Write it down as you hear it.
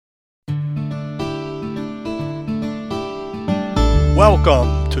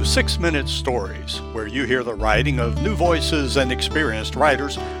Welcome to 6-Minute Stories, where you hear the writing of new voices and experienced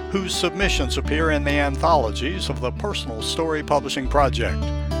writers whose submissions appear in the anthologies of the Personal Story Publishing Project.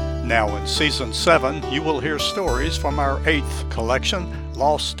 Now in Season 7, you will hear stories from our 8th collection,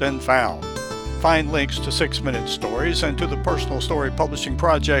 Lost and Found. Find links to 6-Minute Stories and to the Personal Story Publishing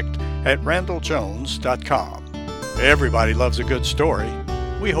Project at randalljones.com. Everybody loves a good story.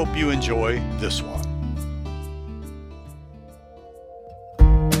 We hope you enjoy this one.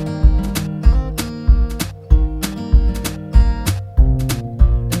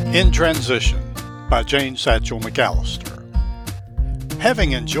 In Transition by Jane Satchell McAllister.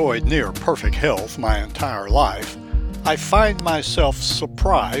 Having enjoyed near-perfect health my entire life, I find myself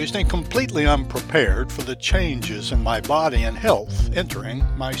surprised and completely unprepared for the changes in my body and health entering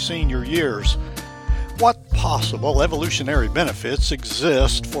my senior years. What possible evolutionary benefits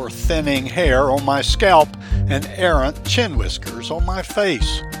exist for thinning hair on my scalp and errant chin whiskers on my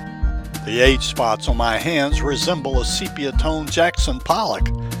face? The age spots on my hands resemble a sepia-toned Jackson Pollock.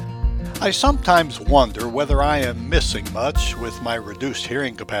 I sometimes wonder whether I am missing much with my reduced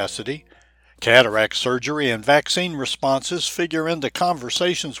hearing capacity. Cataract surgery and vaccine responses figure into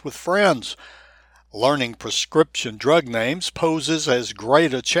conversations with friends. Learning prescription drug names poses as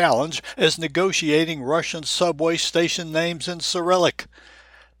great a challenge as negotiating Russian subway station names in Cyrillic.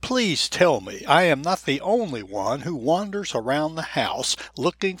 Please tell me I am not the only one who wanders around the house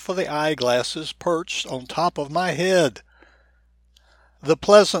looking for the eyeglasses perched on top of my head. The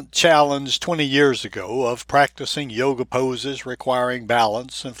pleasant challenge 20 years ago of practicing yoga poses requiring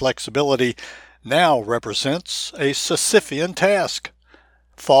balance and flexibility now represents a Sisyphean task.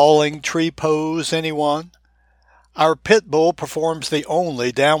 Falling tree pose, anyone? Our pit bull performs the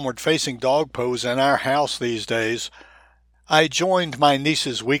only downward-facing dog pose in our house these days. I joined my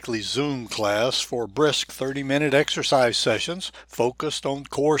niece's weekly Zoom class for brisk 30-minute exercise sessions focused on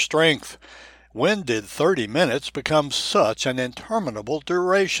core strength. When did 30 minutes become such an interminable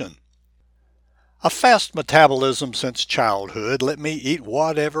duration? A fast metabolism since childhood let me eat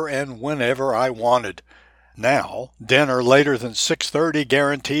whatever and whenever I wanted. Now, dinner later than 6:30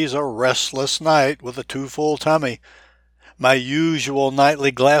 guarantees a restless night with a too full tummy. My usual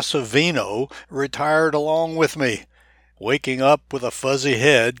nightly glass of vino retired along with me. Waking up with a fuzzy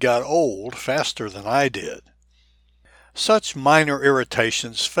head got old faster than I did. Such minor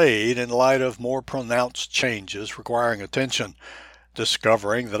irritations fade in light of more pronounced changes requiring attention.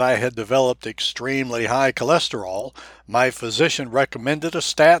 Discovering that I had developed extremely high cholesterol, my physician recommended a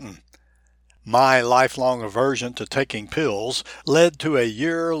statin. My lifelong aversion to taking pills led to a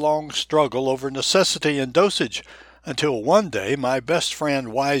year-long struggle over necessity and dosage, until one day my best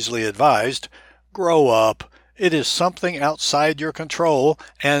friend wisely advised, "Grow up. It is something outside your control,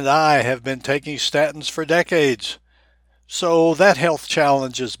 and I have been taking statins for decades." So that health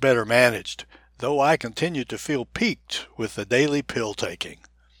challenge is better managed, though I continue to feel piqued with the daily pill taking.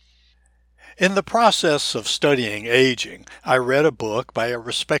 In the process of studying aging, I read a book by a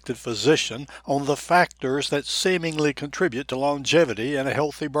respected physician on the factors that seemingly contribute to longevity and a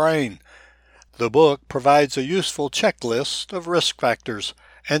healthy brain. The book provides a useful checklist of risk factors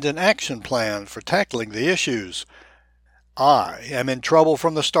and an action plan for tackling the issues. I am in trouble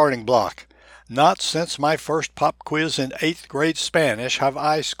from the starting block. Not since my first pop quiz in 8th grade Spanish have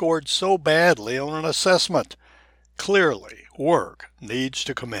I scored so badly on an assessment. Clearly, work needs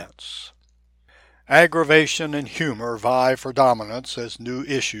to commence. Aggravation and humor vie for dominance as new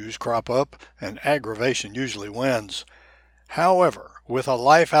issues crop up, and aggravation usually wins. However, with a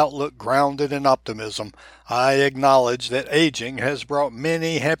life outlook grounded in optimism, I acknowledge that aging has brought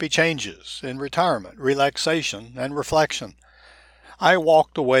many happy changes in retirement, relaxation, and reflection. I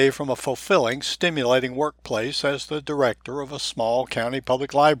walked away from a fulfilling, stimulating workplace as the director of a small county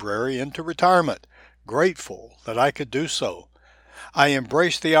public library into retirement, grateful that I could do so. I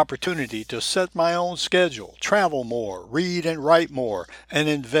embraced the opportunity to set my own schedule, travel more, read and write more, and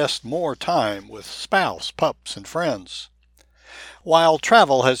invest more time with spouse, pups, and friends. While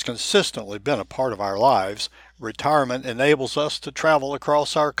travel has consistently been a part of our lives, retirement enables us to travel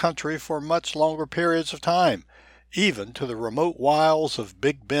across our country for much longer periods of time, even to the remote wilds of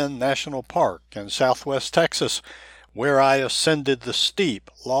Big Bend National Park in southwest Texas, where I ascended the steep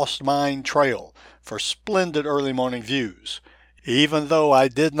Lost Mine Trail for splendid early morning views, even though I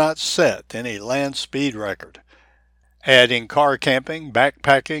did not set any land speed record. Adding car camping,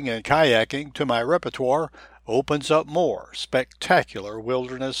 backpacking, and kayaking to my repertoire opens up more spectacular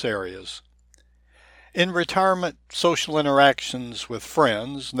wilderness areas. In retirement, social interactions with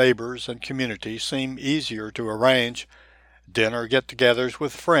friends, neighbors, and community seem easier to arrange. Dinner get-togethers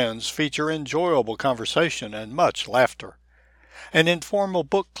with friends feature enjoyable conversation and much laughter. An informal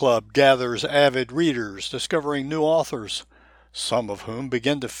book club gathers avid readers, discovering new authors, some of whom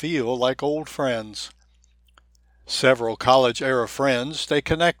begin to feel like old friends. Several college-era friends stay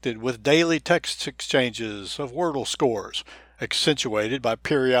connected with daily text exchanges of Wordle scores, accentuated by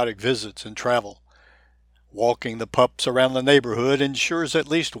periodic visits and travel. Walking the pups around the neighborhood ensures at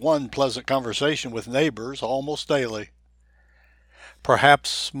least one pleasant conversation with neighbors almost daily.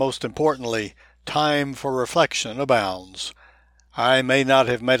 Perhaps most importantly, time for reflection abounds. I may not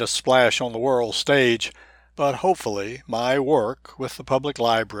have made a splash on the world stage, but hopefully my work with the public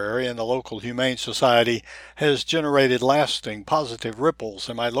library and the local humane society has generated lasting positive ripples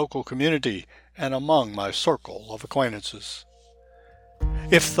in my local community and among my circle of acquaintances.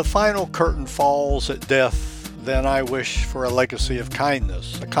 If the final curtain falls at death, then I wish for a legacy of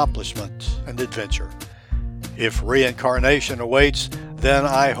kindness, accomplishment, and adventure. If reincarnation awaits, then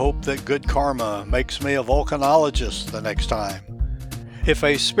I hope that good karma makes me a volcanologist the next time. If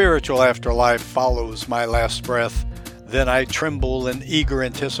a spiritual afterlife follows my last breath, then I tremble in eager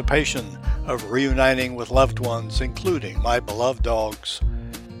anticipation of reuniting with loved ones, including my beloved dogs.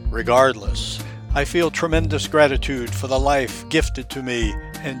 Regardless, I feel tremendous gratitude for the life gifted to me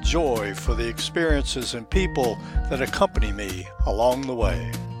and joy for the experiences and people that accompany me along the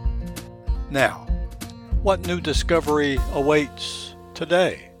way. Now, what new discovery awaits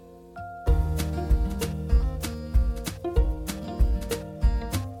today?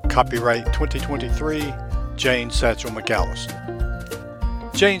 Copyright 2023, Jane Satchell McAllister.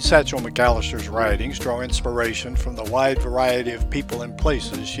 Jane Satchell McAllister's writings draw inspiration from the wide variety of people and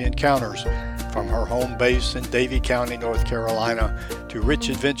places she encounters, from her home base in Davie County, North Carolina, to rich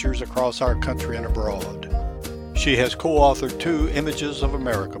adventures across our country and abroad. She has co-authored 2 Images of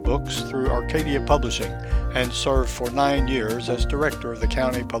America books through Arcadia Publishing and served for 9 years as director of the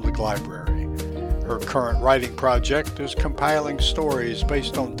county public library. Her current writing project is compiling stories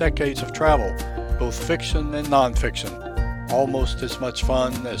based on decades of travel, both fiction and nonfiction, almost as much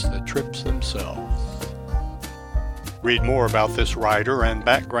fun as the trips themselves. Read more about this writer and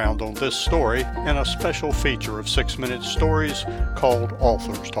background on this story in a special feature of 6-minute stories called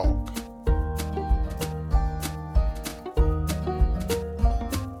Author's Talk.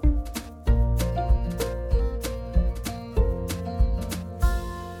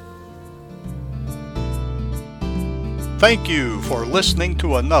 Thank you for listening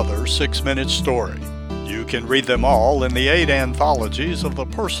to another 6-minute story. You can read them all in the 8 anthologies of the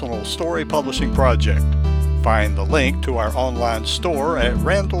Personal Story Publishing Project. Find the link to our online store at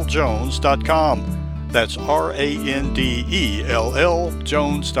randalljones.com. That's RANDELL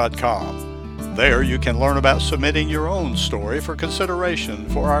Jones.com. There you can learn about submitting your own story for consideration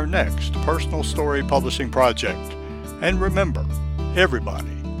for our next Personal Story Publishing Project. And remember,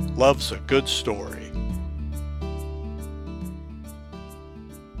 everybody loves a good story.